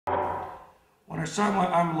When I start my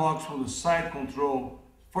arm locks from the side control,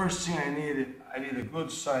 first thing I need a good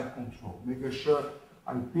side control. Making sure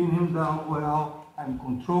I pin him down well, I'm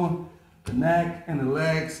controlling the neck and the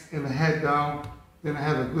legs and the head down, then I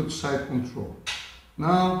have a good side control.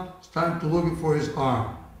 Now it's time to look for his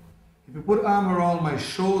arm. If you put arm around my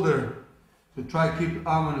shoulder to try to keep the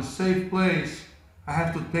arm in a safe place, I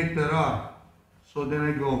have to take that off. So then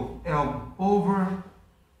I go elbow over,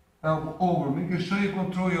 making sure you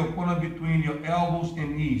control your opponent between your elbows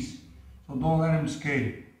and knees. So don't let him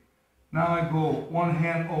escape. Now I go one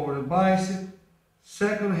hand over the bicep,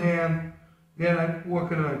 second hand, then I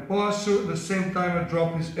work on my posture, at the same time I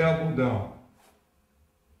drop his elbow down.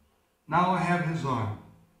 Now I have his arm.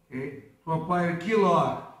 Okay? To apply a key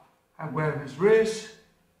lock, I grab his wrist,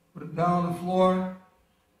 put it down on the floor,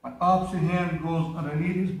 my opposite hand goes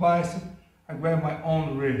underneath his bicep, I grab my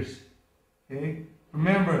own wrist. Okay?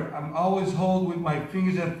 Remember, I'm always holding with my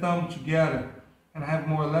fingers and thumb together, and I have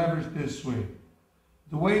more leverage this way.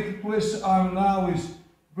 The way to twist the arm now is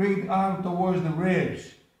bring the arm towards the ribs,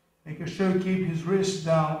 making sure you keep his wrist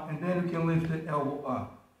down, and then you can lift the elbow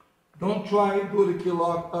up. Don't try to do the key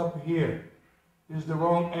lock up here. This is the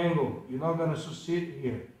wrong angle. You're not going to succeed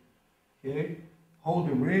here. Okay? Hold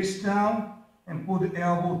the wrist down and put the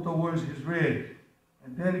elbow towards his rib,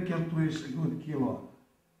 and then you can twist a good key lock.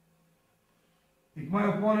 If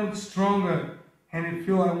my opponent is stronger and he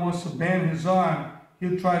feels I want to bend his arm,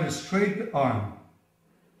 he'll try to straighten the arm.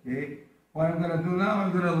 Okay? What I'm going to do now,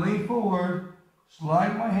 I'm going to lean forward,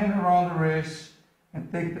 slide my hand around the wrist,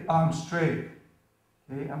 and take the arm straight.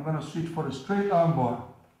 Okay? I'm going to switch for the straight arm bar.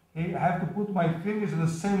 Okay? I have to put my fingers in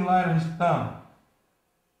the same line as his thumb.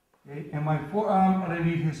 Okay? And my forearm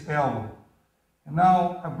underneath his elbow. And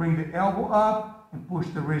now I bring the elbow up and push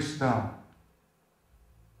the wrist down.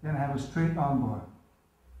 Then I have a straight arm bar.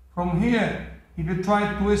 From here, if you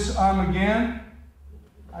try to twist the arm again,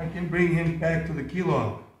 I can bring him back to the key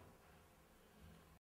lock.